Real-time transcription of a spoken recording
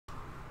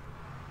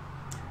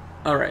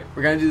Alright,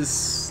 we're gonna do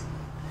this.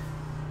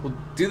 We'll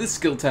do the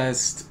skill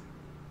test.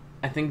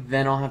 I think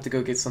then I'll have to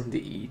go get something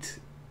to eat.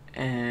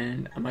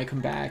 And I might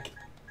come back.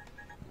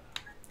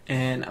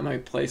 And I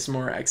might play some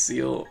more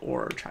X-Seal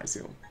or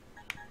Tri-Seal.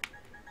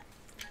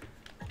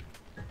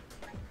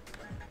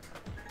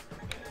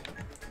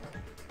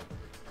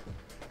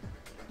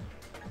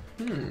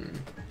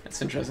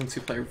 That's interesting.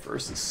 2-player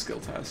versus skill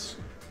test.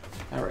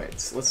 Alright,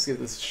 so let's give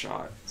this a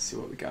shot. See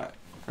what we got.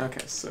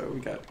 Okay, so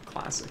we got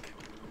classic.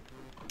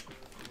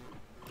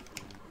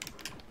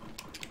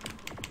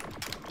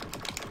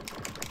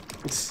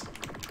 It's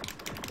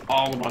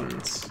all the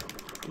buttons.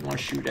 You want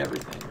to shoot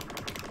everything.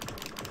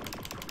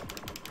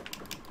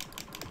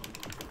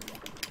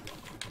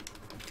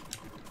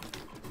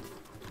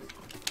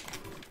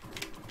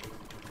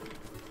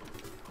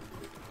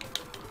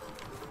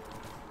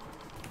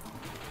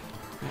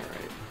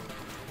 Alright.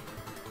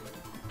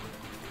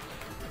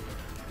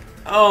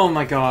 Oh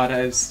my god,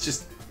 I was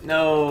just...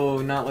 No,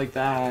 not like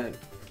that.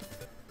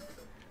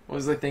 What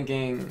was I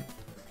thinking?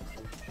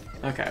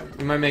 Okay,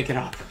 we might make it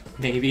up.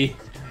 Maybe.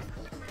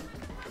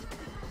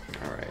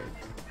 Alright.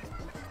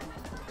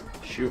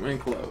 Shoot when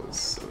close,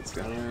 so it's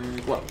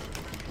gonna glow.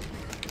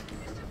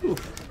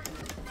 Oof.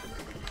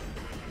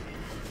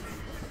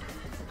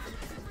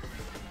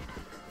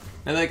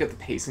 Now that I got the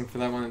pacing for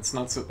that one, it's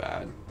not so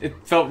bad. It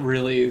felt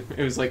really...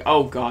 It was like,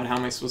 oh god, how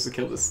am I supposed to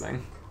kill this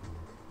thing?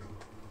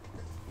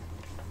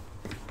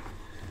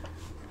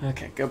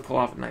 Okay, go pull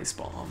off a nice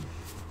bomb.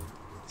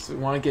 So we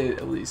want to get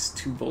at least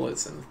 2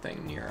 bullets in the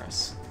thing near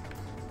us.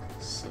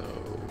 So,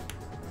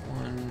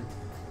 1,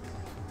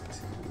 2...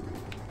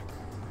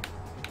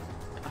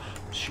 Ah,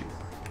 shoot.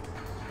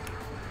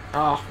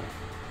 Oh,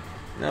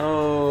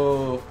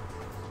 no!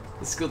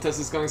 The skill test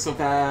is going so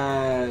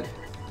bad.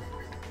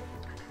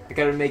 I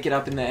gotta make it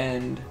up in the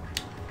end.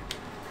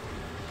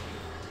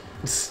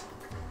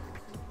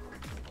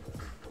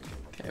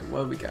 Okay,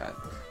 what do we got?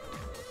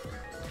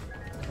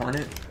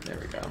 Hornet? There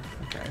we go.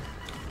 Okay.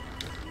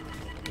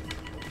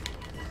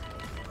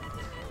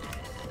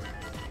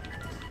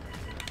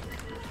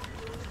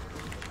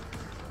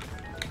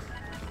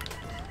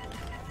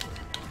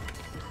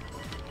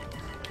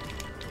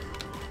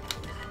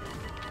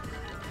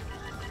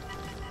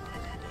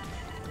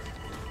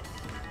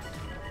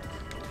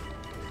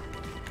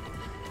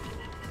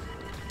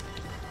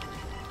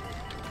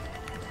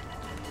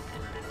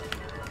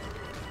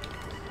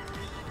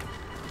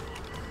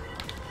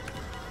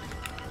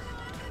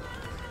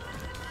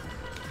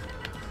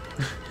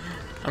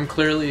 I'm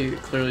clearly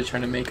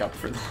trying to make up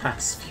for the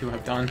last few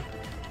I've done.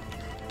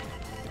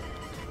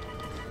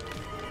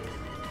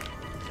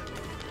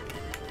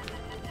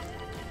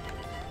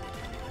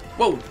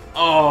 Whoa!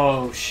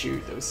 Oh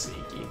shoot, that was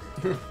sneaky.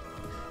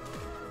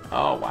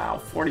 Oh wow,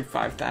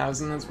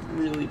 45,000, that's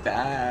really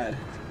bad.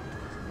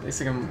 At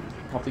least I can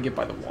probably get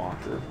by the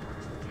walker.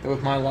 But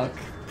with my luck,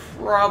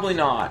 probably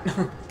not.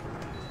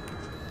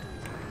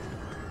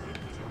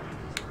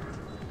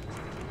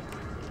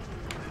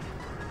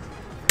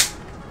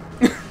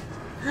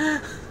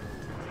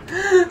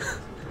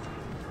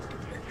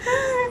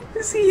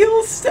 His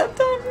heel stepped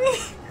on me.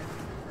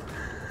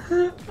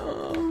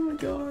 Oh my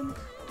god.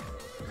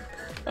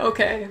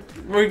 Okay,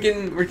 we're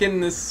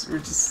getting this. We're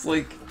just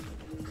like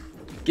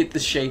get the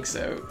shakes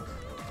out.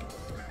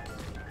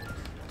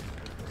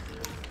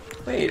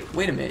 Wait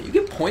a minute. You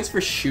get points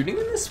for shooting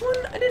in this one?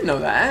 I didn't know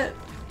that.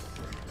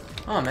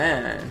 Oh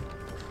man.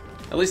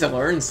 At least I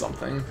learned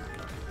something.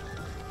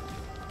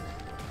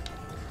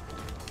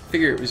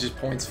 Figure it was just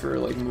points for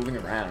like moving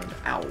around.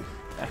 Ow,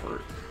 that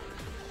hurt.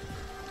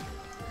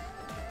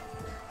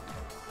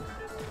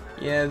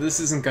 Yeah, this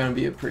isn't gonna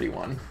be a pretty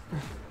one.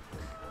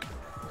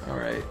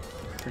 Alright,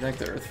 protect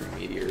the earth from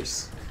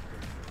meteors.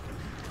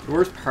 The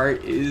worst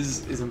part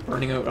is I'm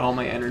burning out all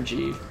my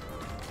energy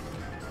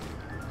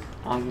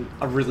on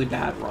a really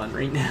bad run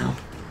right now.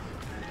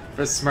 If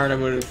I was smart, I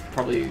would have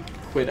probably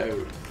quit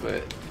out,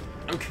 but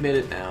I'm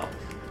committed now.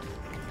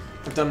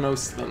 I've done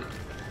most of them.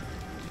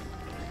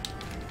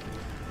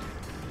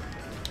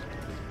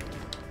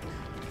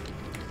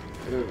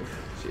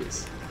 Oof,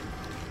 jeez.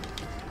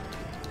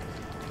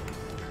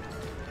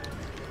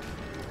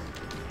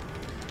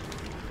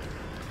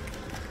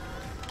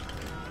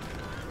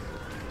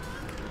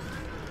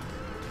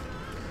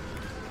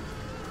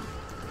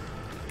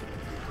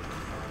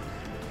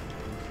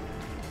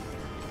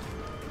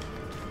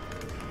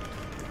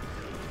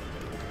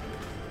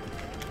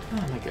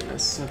 Oh my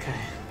goodness, okay.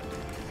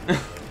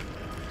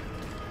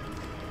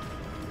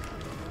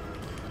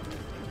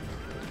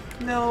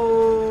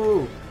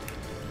 No!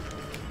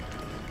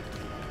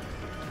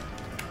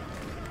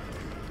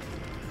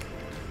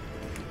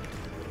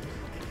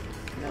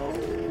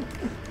 No!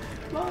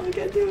 Mom, I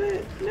can't do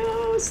it!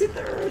 No, sit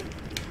the earth!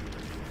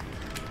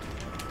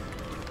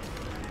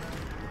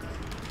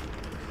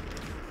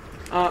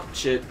 Oh,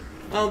 shit.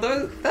 Well,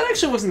 that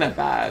actually wasn't that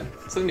bad.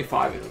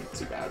 75 isn't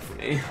too bad for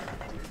me.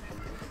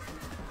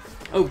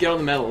 Oh, get all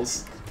the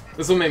medals.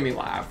 This one made me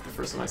laugh the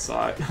first time I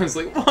saw it. I was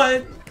like,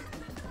 what?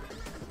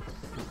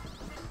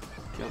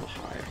 Get all the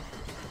high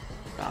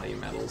value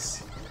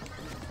medals.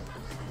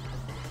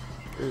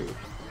 Ooh.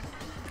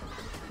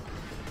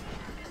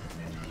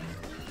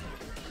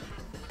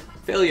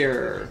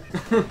 Failure!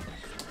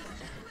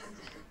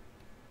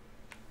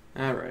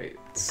 Alright,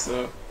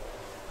 so...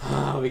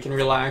 we can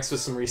relax with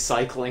some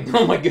recycling.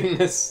 Oh my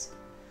goodness!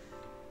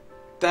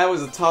 That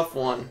was a tough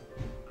one.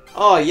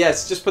 Oh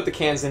yes, just put the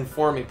cans in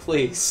for me,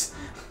 please.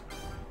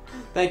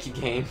 Thank you,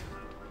 game.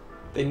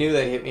 They knew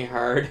they hit me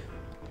hard.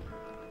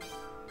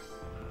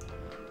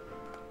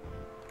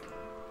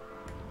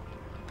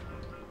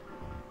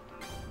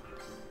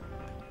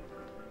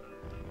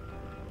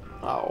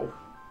 Oh.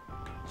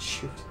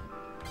 Shoot.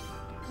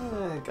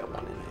 I got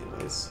one in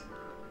anyways.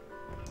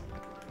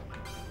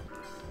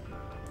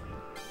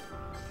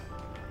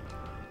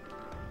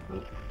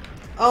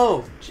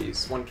 Oh,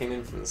 jeez, one came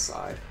in from the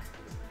side.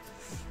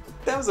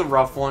 That was a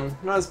rough one.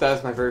 Not as bad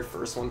as my very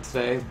first one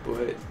today,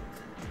 but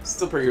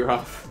still pretty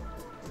rough.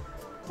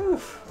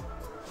 Whew.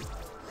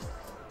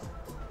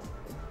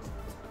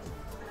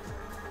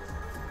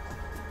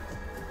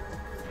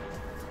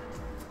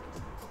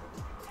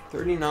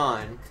 $39.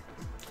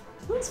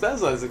 Not as bad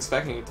as I was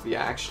expecting it to be,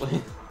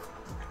 actually.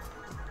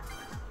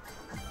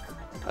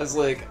 I was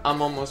like,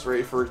 I'm almost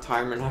ready for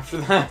retirement after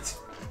that.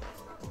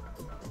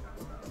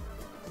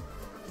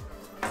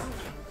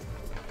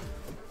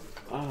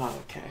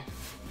 Oh, okay.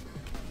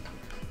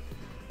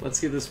 Let's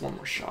give this one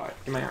more shot.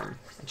 Give my arm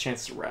a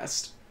chance to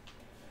rest.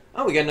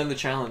 Oh, we got another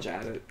challenge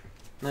at it.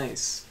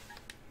 Nice.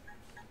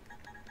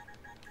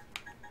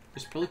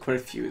 There's probably quite a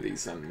few of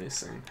these I'm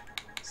missing.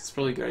 It's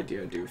probably a good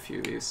idea to do a few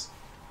of these.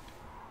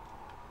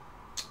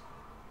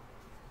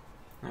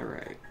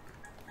 Alright.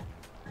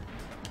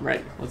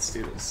 Right, let's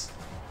do this.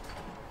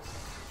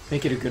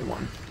 Make it a good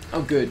one.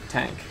 Oh good,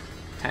 tank.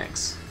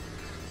 Tanks.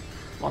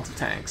 Lots of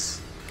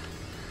tanks.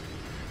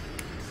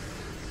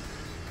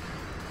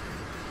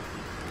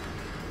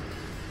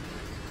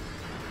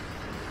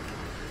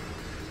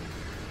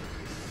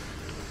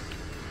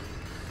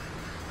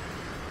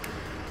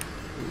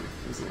 Ooh,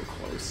 that was a little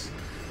close.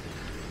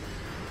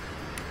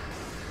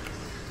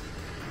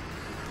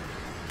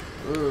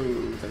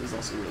 Ooh, that was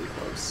also really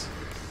close.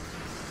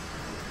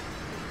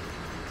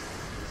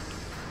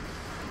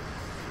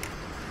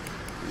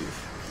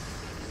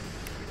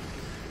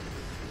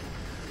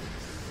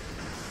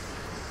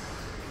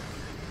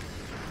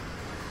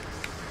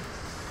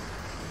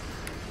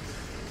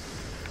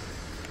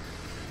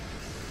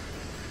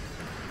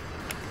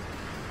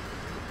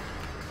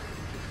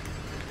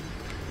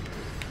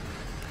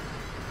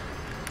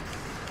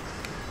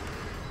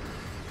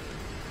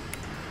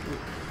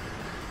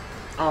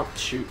 Oh,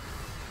 shoot.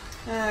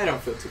 I don't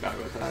feel too bad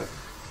about that.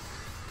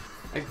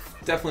 I've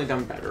definitely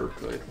done better,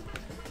 but...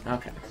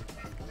 Okay.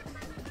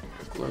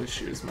 Glow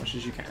shoot as much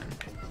as you can.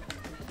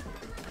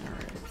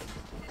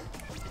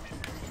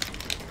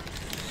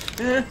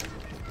 Alright.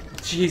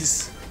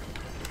 Jeez.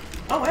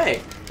 Oh,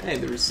 hey! Hey,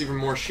 there was even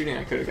more shooting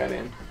I could have got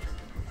in.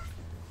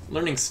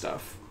 Learning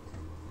stuff.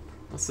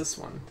 What's this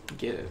one?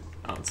 Get it.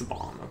 Oh, it's a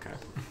bomb. Okay. I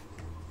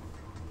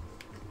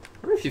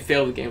wonder if you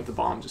fail the game with the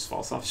bomb, just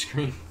falls off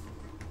screen.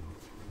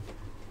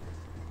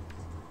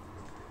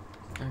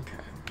 Okay.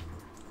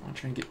 I want to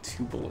try and get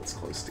 2 bullets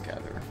close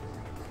together.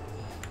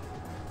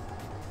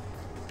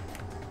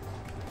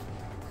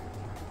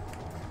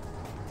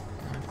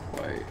 Not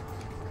quite.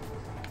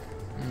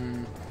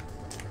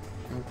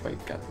 Not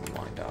quite got them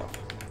lined up.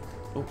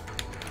 Oh.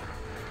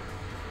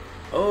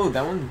 Oh,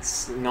 that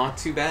one's not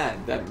too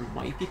bad. That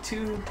might be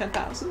 2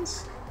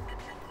 10,000s?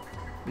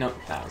 No,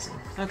 1,000.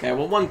 Okay,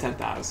 well, 1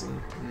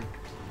 10,000.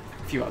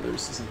 A few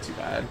others isn't too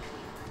bad.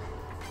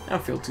 I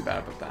don't feel too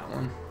bad about that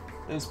one.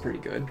 That was pretty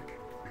good.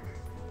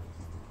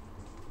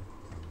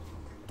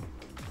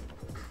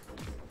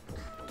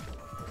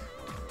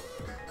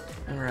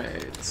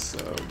 Alright,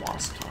 so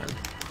wasp time.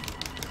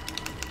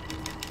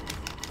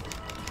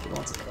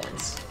 Lots of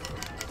points.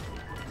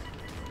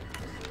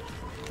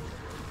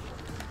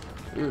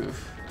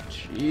 Oof.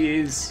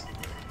 Jeez.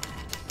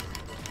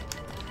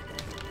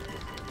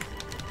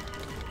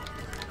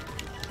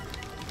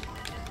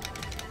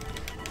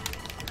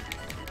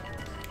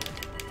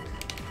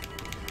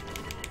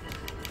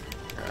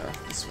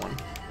 This one.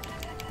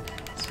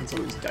 This one's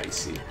always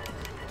dicey.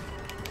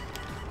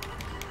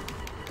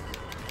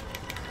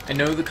 I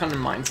know the kind of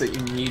mindset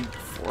you need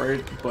for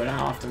it, but I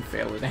often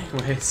fail it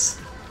anyways.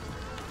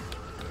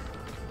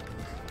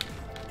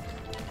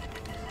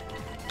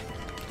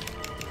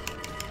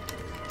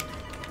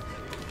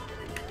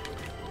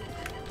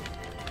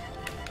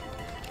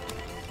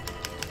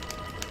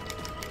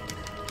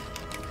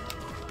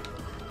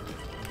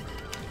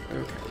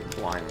 Okay,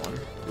 blind one.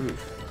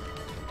 Oof.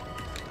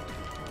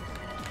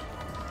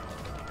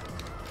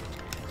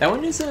 That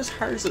one isn't as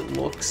hard as it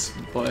looks,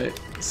 but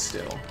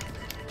still.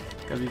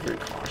 Gotta be very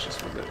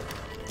cautious with it.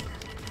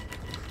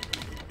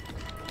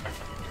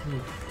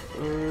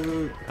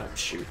 Oh,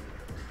 shoot.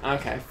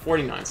 Okay,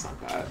 49's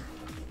not bad.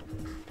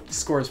 The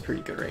score is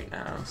pretty good right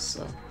now,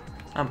 so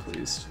I'm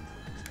pleased.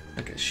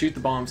 Okay, shoot the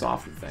bombs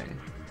off the thing.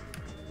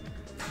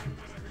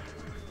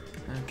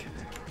 Okay.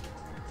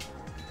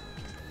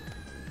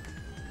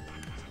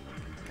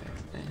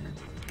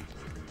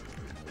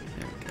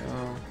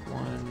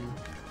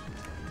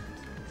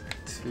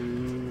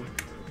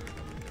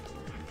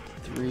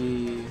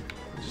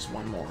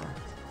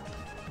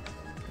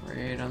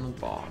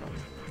 bottom.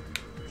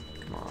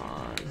 Come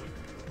on.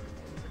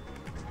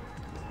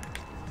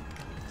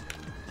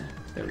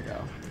 There we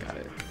go. Got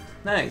it.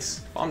 Nice.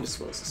 Bomb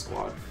disposal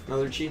squad.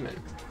 Another achievement.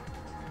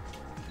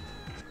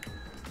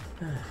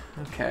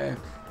 Okay.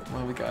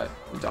 Well, we got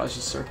dodge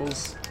the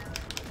circles.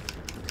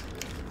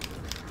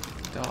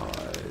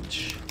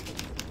 Dodge.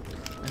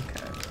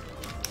 Okay.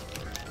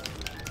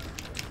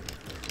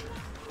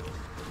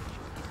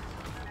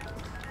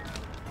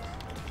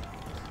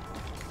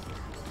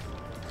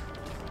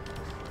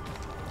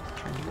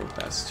 Trying to do our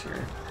best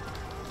here.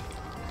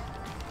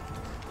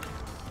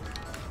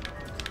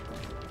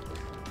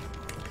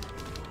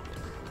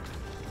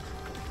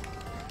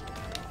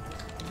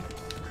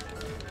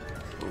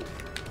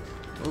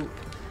 Oh.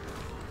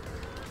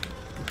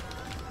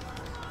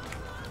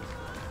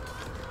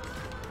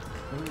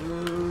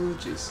 Oh,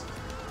 jeez.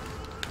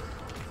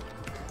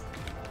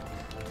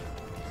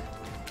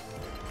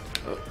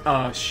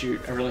 Oh,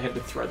 shoot. I really had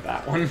to thread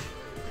that one.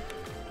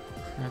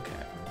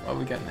 Okay. What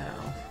we got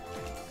now?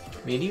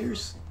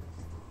 Meteors?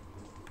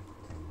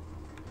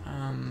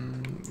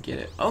 Get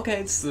it.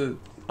 Okay, it's the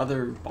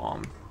other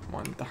bomb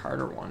one, the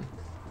harder one.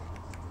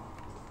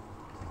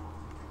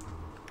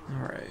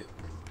 Alright.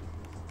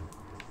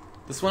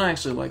 This one I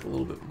actually like a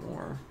little bit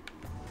more.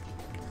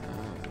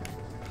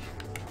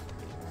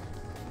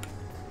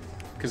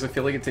 Because I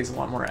feel like it takes a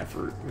lot more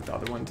effort with the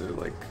other one to,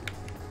 like,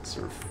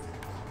 sort of...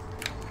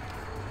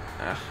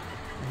 I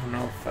don't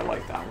know if I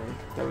like that one.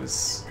 That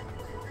was...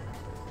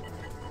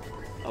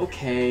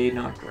 okay,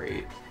 not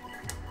great.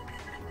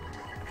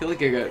 I feel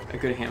like I got a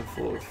good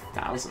handful of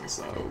thousands,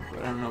 though,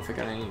 but I don't know if I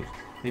got any...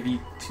 maybe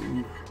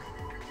 2...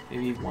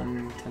 maybe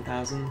 1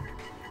 10,000?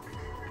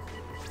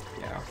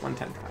 Yeah, 1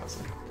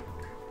 10,000.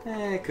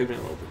 It could have been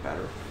a little bit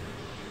better.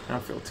 I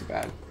don't feel too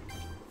bad.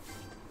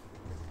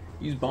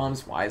 Use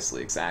bombs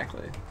wisely,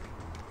 exactly.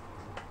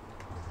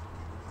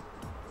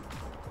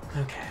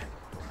 Okay.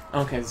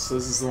 Okay, so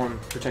this is the one,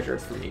 protect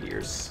Earth from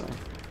meteors, so...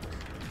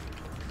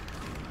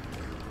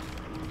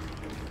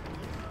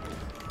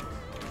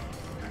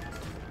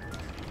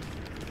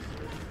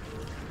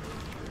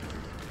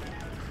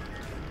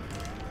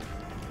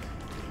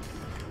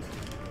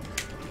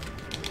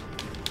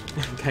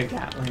 Okay,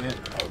 Gatling it.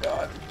 Oh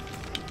god.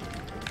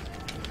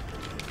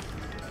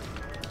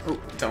 Oh,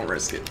 don't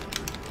risk it.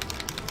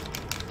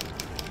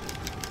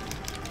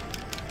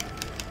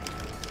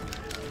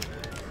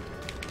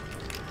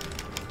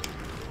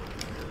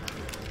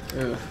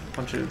 Ugh,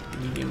 bunch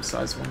of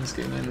medium-sized ones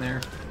getting in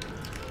there.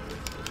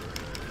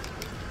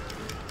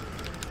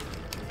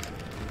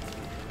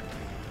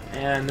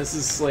 And this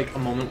is like a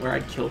moment where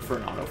I'd kill for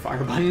an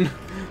auto-fire button.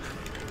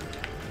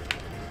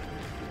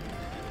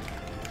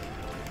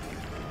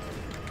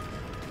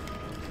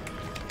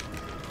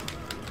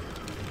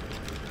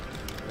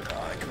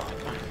 Come on.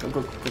 Go,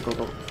 go, go, go,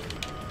 go.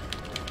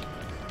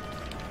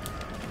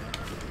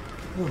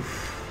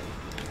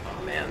 Oof.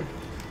 Oh man.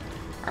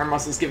 Arm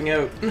muscle's giving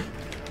out.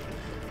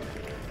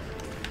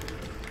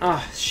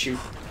 Ah, shoot.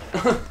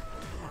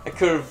 I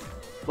could have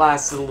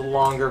lasted a little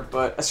longer,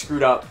 but I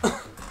screwed up.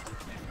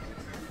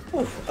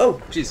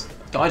 Oh, jeez.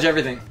 Dodge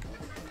everything.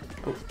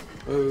 Oh,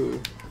 oh,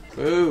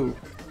 oh.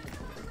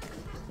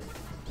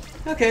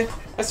 Okay,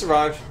 I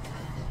survived.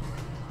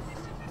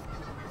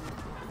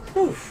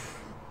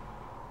 Oof.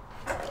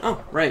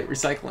 Oh, right,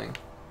 recycling.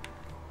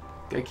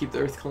 Gotta keep the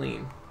earth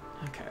clean.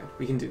 Okay,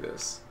 we can do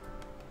this.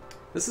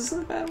 This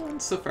isn't a bad one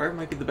so far. It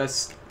might be the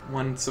best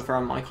one so far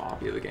on my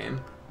copy of the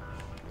game.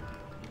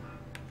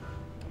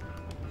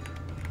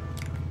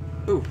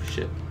 Ooh,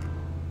 shit.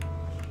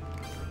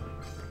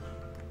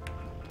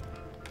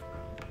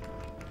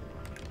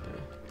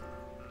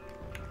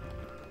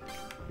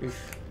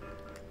 Oof.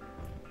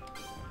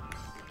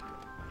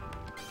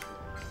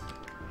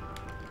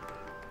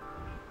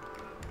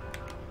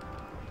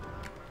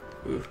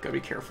 Ooh, gotta be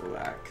careful of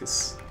that,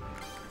 because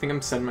I think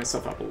I'm setting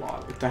myself up a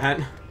lot with that.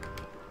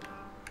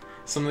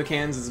 Some of the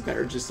cans, it's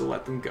better just to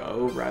let them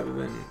go rather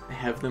than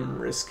have them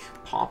risk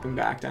popping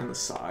back down the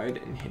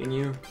side and hitting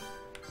you.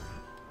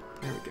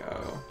 There we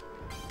go.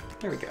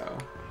 There we go.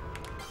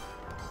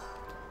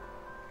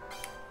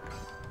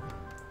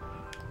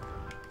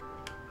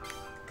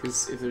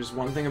 Because if there's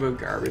one thing about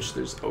garbage,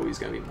 there's always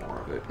gonna be more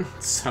of it.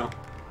 So.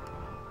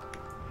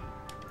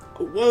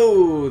 Oh,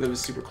 whoa! That was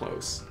super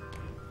close.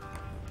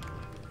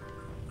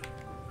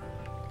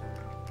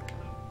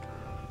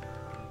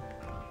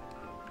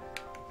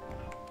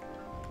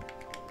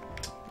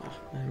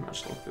 Not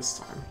much luck this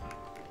time.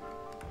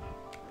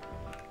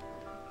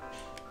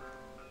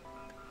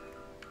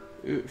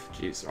 Oof,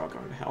 jeez, they're all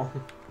going to hell.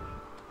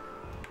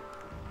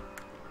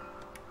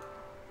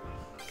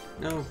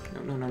 No,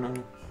 no, no, no,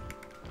 no.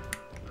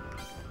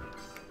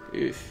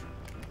 Oof.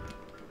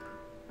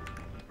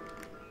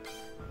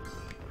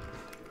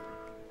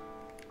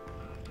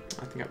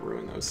 I think I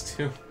ruined those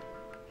too.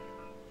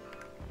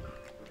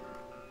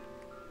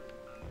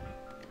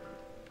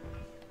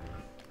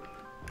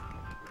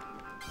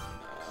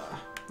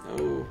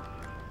 No.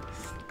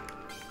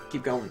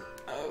 Keep going.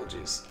 Oh,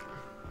 jeez.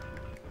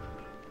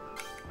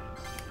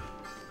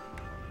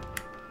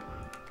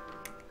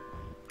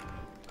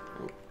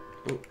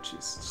 Oh,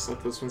 jeez. Just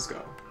let those ones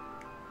go.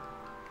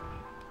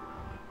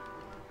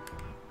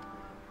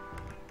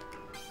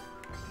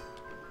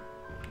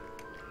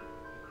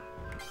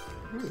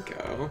 There we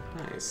go.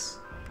 Nice.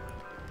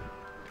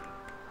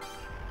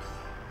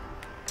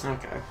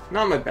 Okay.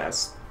 Not my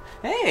best.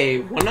 Hey,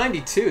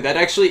 192. That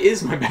actually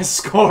is my best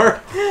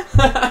score.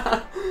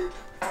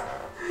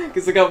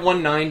 Because I got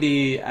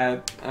 190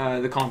 at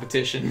the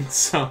competition,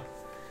 so...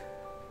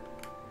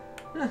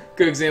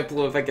 Good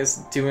example of, I guess,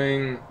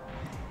 doing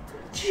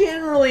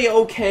generally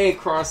okay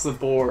across the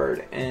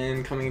board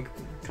and coming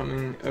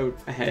out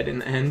ahead in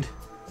the end.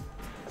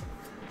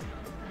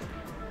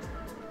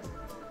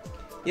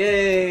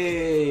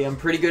 Yay! I'm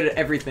pretty good at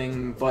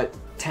everything but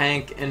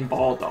tank and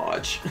ball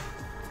dodge.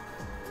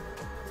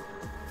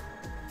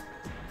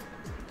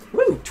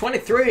 Woo!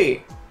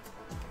 23!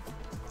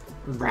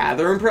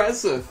 Rather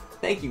impressive.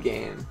 Thank you,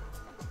 game.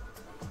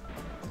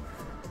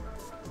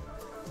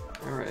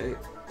 Alright.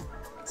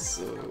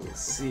 So,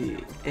 C,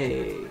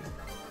 A,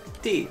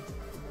 D.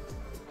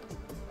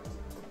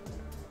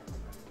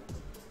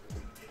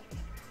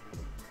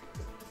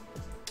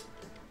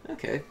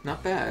 Okay,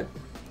 not bad.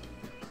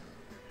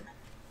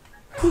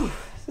 Whew,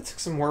 that took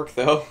some work,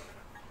 though.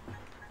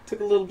 Took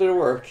a little bit of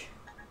work.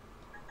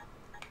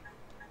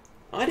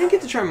 Oh, I didn't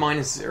get to try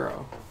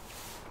 -0.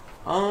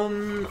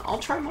 I'll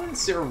try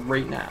 -0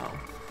 right now.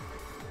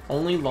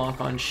 Only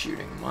lock on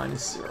shooting,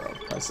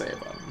 -0. Press A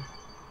button.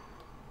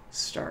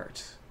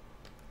 Start.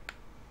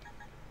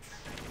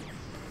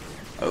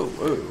 Oh,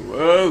 whoa,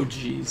 whoa,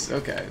 jeez.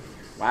 Okay.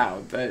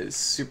 Wow, that is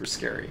super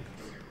scary.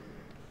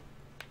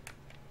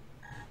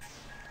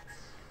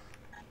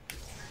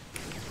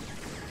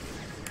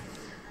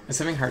 I was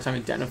having a hard time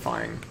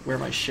identifying where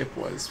my ship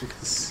was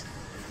because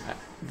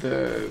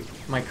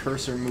my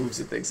cursor moves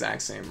at the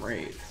exact same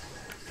rate.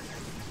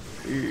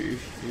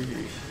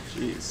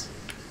 Jeez.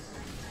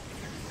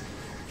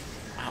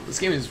 Wow, this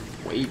game is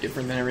way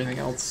different than everything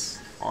else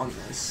on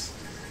this.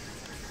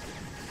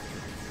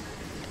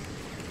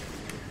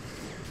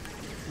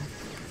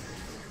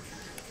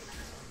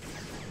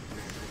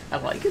 I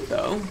like it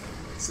though.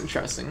 It's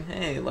interesting.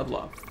 Hey, level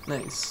up.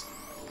 Nice.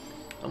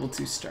 Level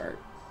 2 start.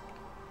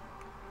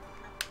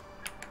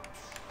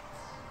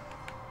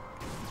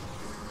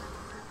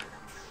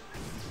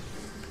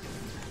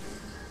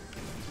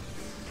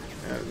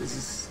 Oh, this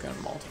is gonna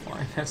multiply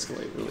and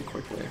escalate really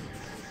quickly.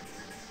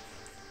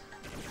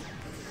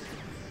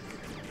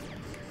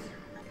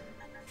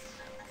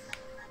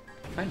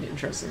 I find it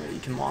interesting that you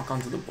can lock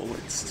onto the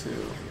bullets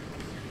too.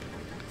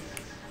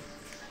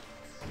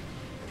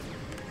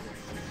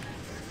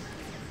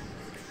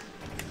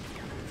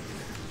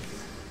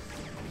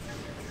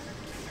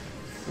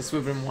 This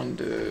would have been one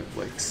to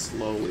like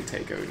slowly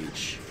take out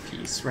each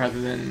piece rather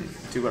than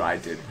do what I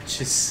did,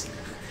 which is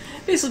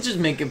basically just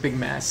make a big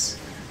mess.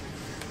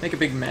 Make a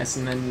big mess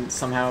and then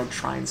somehow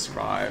try and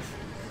survive.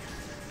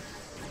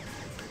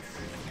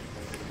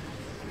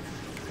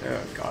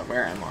 Oh god,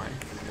 where am I?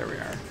 There we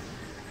are.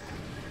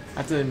 I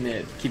have to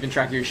admit, keeping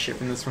track of your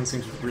ship in this one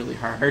seems really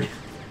hard.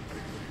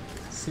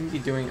 Seem to be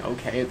doing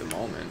okay at the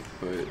moment,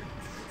 but...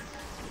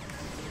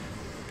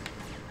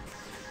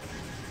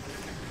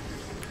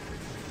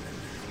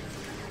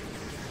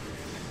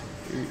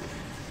 Ooh.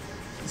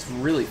 It's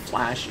really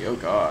flashy, oh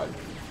god.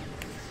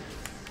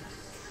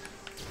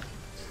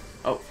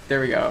 Oh, there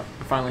we go.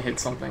 I finally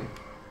hit something.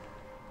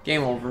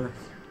 Game over.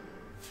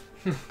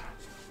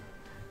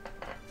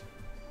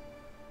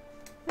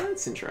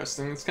 That's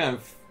interesting. It's kind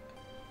of...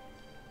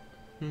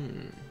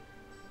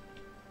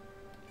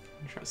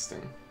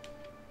 Interesting.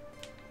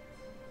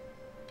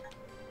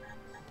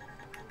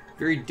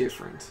 Very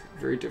different.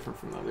 Very different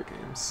from the other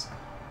games.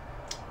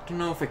 I don't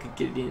know if I could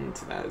get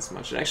into that as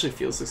much. It actually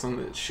feels like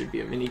something that should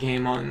be a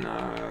mini-game on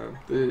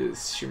the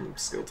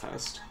skill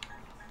test.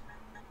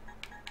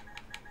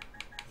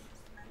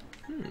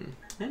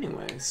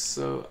 Anyway,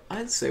 so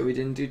I'd say we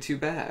didn't do too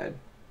bad.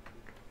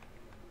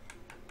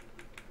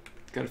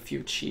 Got a few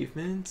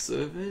achievements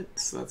of it,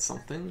 so that's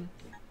something.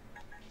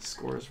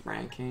 Scores,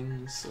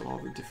 rankings, so all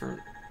the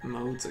different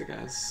modes, I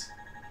guess.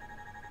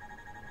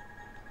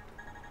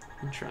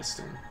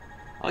 Interesting.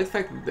 I like the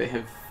fact that they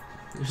have...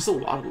 There's a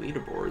lot of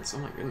leaderboards, oh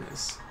my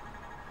goodness.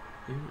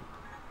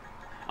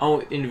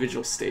 Oh,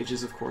 individual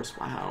stages, of course,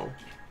 wow.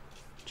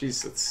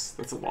 Jeez,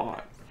 that's a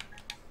lot.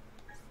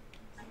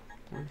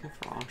 What do we have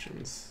for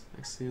options?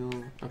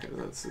 Exhale. Okay,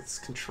 it's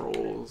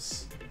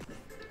controls,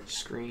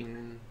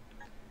 screen,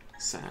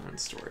 sound,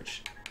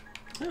 storage.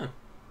 Huh.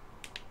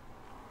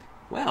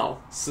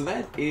 Well, so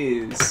that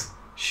is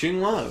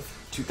Shooting Love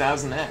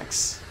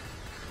 2000X.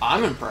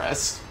 I'm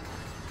impressed.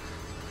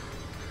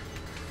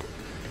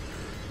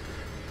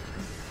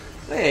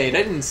 Wait,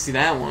 I didn't see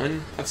that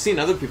one. I've seen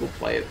other people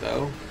play it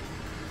though.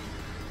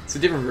 It's a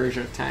different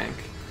version of Tank.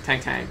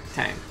 Tank, tank,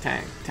 tank,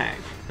 tank, tank.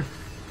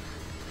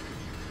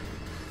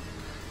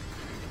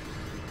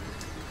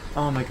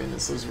 Oh my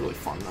goodness, it was really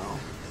fun though.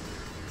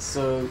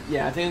 So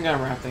yeah, I think I'm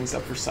gonna wrap things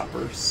up for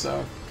supper,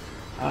 so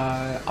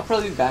I'll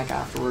probably be back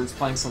afterwards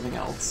playing something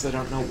else. I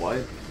don't know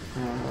what.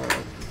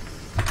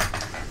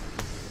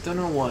 Don't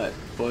know what,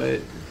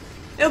 but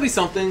it'll be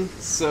something.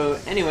 So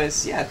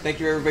anyways, yeah, thank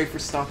you everybody for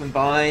stopping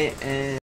by, and